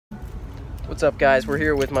What's up, guys? We're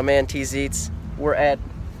here with my man Tzeets. We're at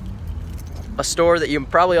a store that you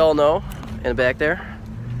probably all know in the back there.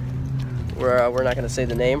 We're not going to say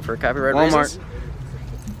the name for copyright Wal-mart.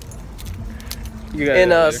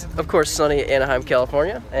 reasons. In, of course, sunny Anaheim,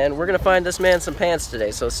 California. And we're going to find this man some pants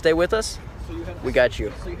today, so stay with us. We got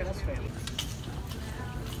you.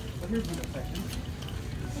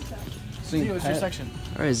 It's your section.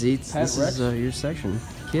 All right, Zeets, this is your section.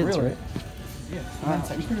 Kids, Really? right? Yeah.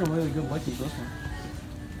 You're picking a really good liking for this one.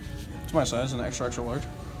 It's my size, an extra large.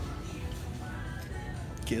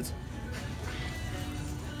 Kids.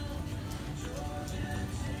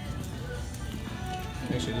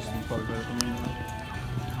 Actually, this is probably better for me now.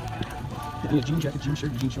 Yeah, jean jacket, jean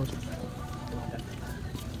shirt, jean shorts.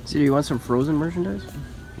 So, do you want some Frozen merchandise?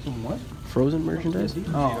 Some what? Frozen merchandise?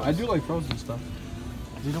 Oh, I do like Frozen stuff.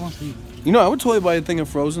 You don't want to eat. You know, I would totally buy a thing of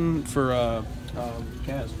Frozen for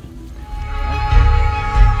Kaz.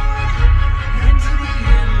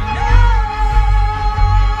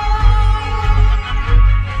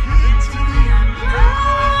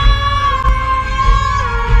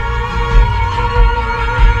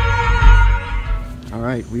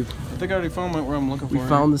 Alright, I think I already found where I'm looking for. We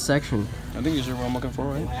found the section. I think these are what I'm looking for,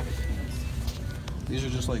 right? These are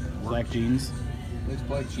just like Black jeans. These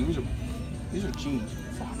black jeans are. These are jeans.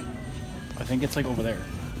 Fuck. I think it's like over there.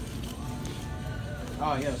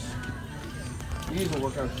 Ah, yes. These will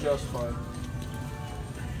work out just fine.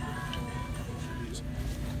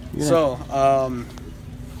 Yeah. So,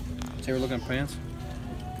 say we're looking at pants.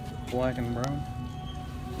 Black and brown.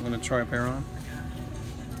 I'm gonna try a pair on.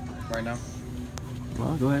 Right now.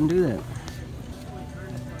 Well, go ahead and do that.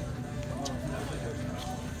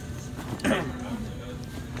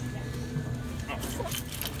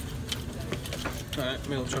 Alright,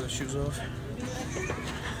 maybe I'll try the shoes off.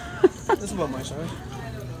 That's about my size.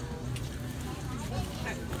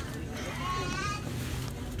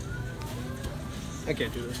 I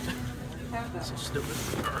can't do this. This is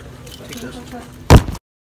stupid. Alright, take this.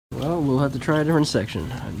 Well, we'll have to try a different section.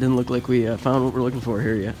 It didn't look like we found what we're looking for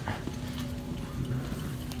here yet.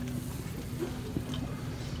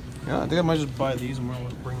 Yeah, I think I might just buy these and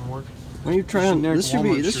bring them to work. When you try on, this should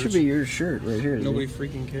Walmart be shirts. your shirt right here. Nobody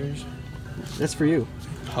freaking cares. That's for you.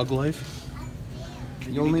 Hug life.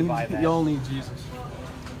 You need to buy that. Y'all need Jesus.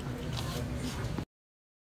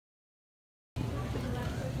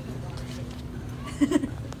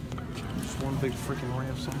 Just one big freaking ray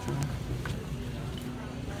of something.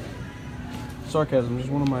 Sarcasm, just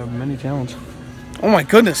one of my many talents. Oh my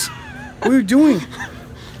goodness! What are you doing?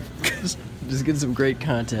 Just get some great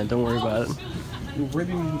content. Don't worry about it. You're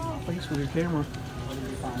ripping face with your camera.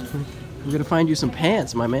 We're gonna find you some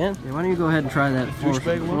pants, my man. Yeah, why don't you go ahead and try that for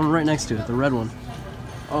Douchebag the one? one right next to it, the red one.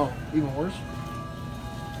 Oh, even worse.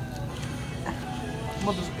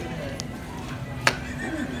 What does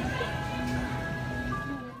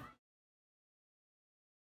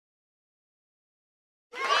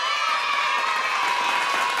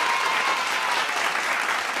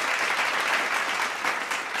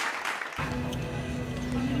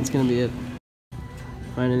That's gonna be it.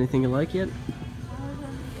 Find anything you like yet?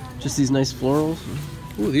 Just these nice florals.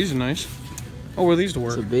 Ooh, these are nice. Oh, wear these to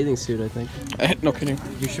work. It's a bathing suit, I think. No kidding.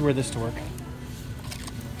 You should wear this to work.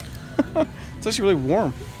 It's actually really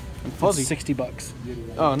warm and fuzzy. It's $60.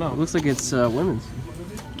 Oh It no, looks like it's women's.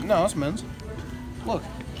 no, it's men's. Look,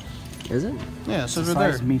 Is it? yeah, it says It's a right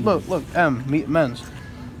there. size medium. Look, men's.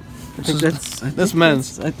 I think That's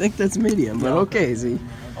men's. I think that's medium, but okay, Z.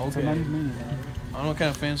 It's a men's medium. I don't know what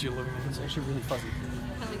kind of fancy you're living in. It's actually really fuzzy.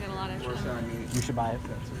 Probably got a lot extra. You should buy it.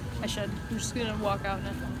 I should. I'm just gonna walk out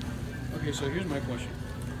now. Okay, so here's my question.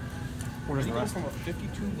 Where does You the go rest? from a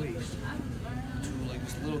 52 waist to like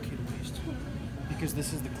this little kid waist. Because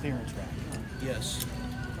this is the clearance rack. Yes.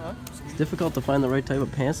 Huh? It's difficult to find the right type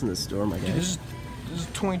of pants in this store, my Dude, guy. this is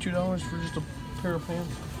 $22 for just a pair of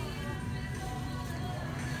pants.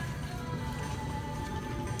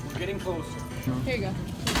 We're getting closer. Here you go.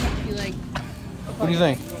 You like? What do you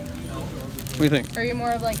think? What do you think? Are you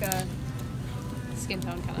more of like a skin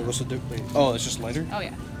tone kind of? What's the difference? Oh, it's just lighter? Oh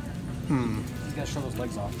yeah. He's gotta show those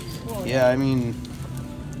legs off. Cool. Yeah, I mean,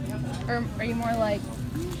 Or are you more like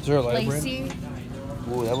is there a lighter brand? lacy?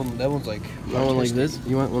 Ooh, that one's like. You want one like this?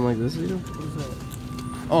 You want one like this, Vito?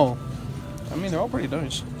 Oh, I mean they're all pretty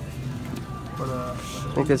nice. But I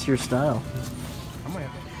think that's your style. I might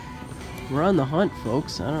have. We're on the hunt,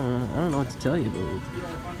 folks. I don't know what to tell you, but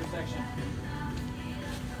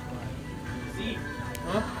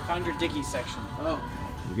Huh? Found your Dickies section. Oh.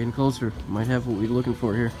 we're getting closer. Might have what we're looking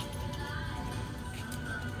for here.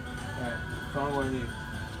 Alright, found one of these.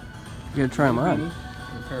 You gotta try them on. And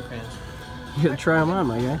a pair of pants. You gotta try them on,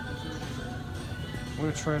 my guy.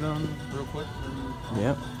 gonna try it on real quick.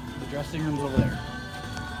 Yep. The dressing room's over there.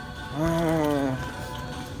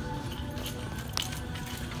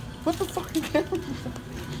 What the fuck is that?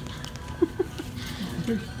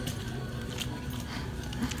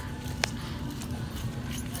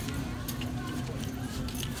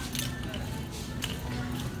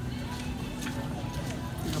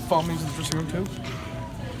 You gonna follow me to the dressing room too?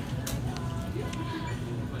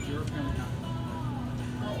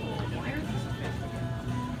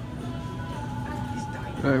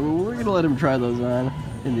 Alright, well, we're gonna let him try those on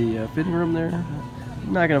in the fitting room there.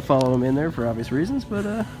 I'm not gonna follow him in there for obvious reasons,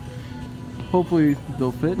 but hopefully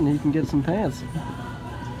they'll fit and he can get some pants.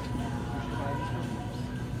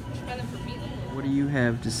 What do you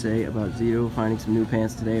have to say about Zito finding some new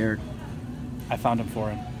pants today, Eric? I found them for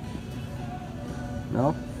him.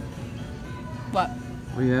 No? What?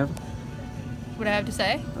 What do you have What I have to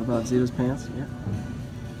say? about Zito's pants? Yeah.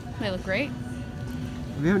 They look great.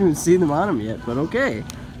 We haven't even seen them on him yet, but okay.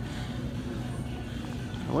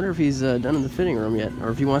 I wonder if he's done in the fitting room yet, or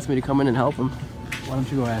if he wants me to come in and help him. Why don't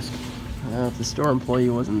you go ask? If the store employee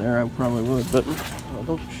wasn't there, I probably would, but well,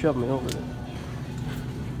 don't shove me over there.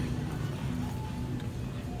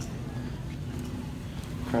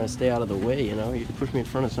 Trying to stay out of the way, you know? You push me in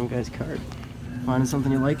front of some guy's cart. Finding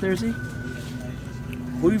something you like there, Z?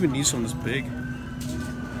 Who even needs something this big?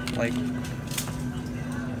 Like,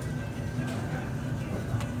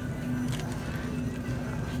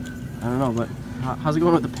 I don't know, but how's it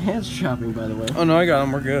going with the pants shopping, by the way? oh no, I got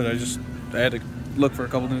them. We're good. I had to look for a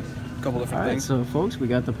couple different Alright, things. so folks, we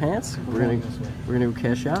got the pants. We're gonna go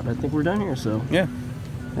cash out. I think we're done here, so Yeah.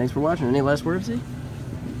 thanks for watching. Any last words, Z?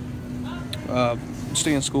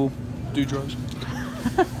 Stay in school. Do drugs.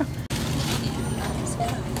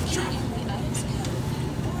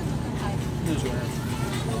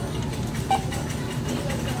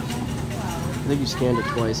 I think you scanned it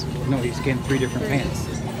twice. No, he scanned 3 different pants.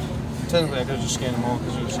 Technically, I could have just scanned them all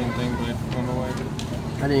because they're the same thing, but I don't know why I did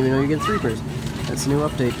it. I didn't even know you get 3 pairs. That's a new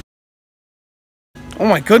update. Oh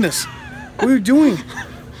my goodness! What are you doing?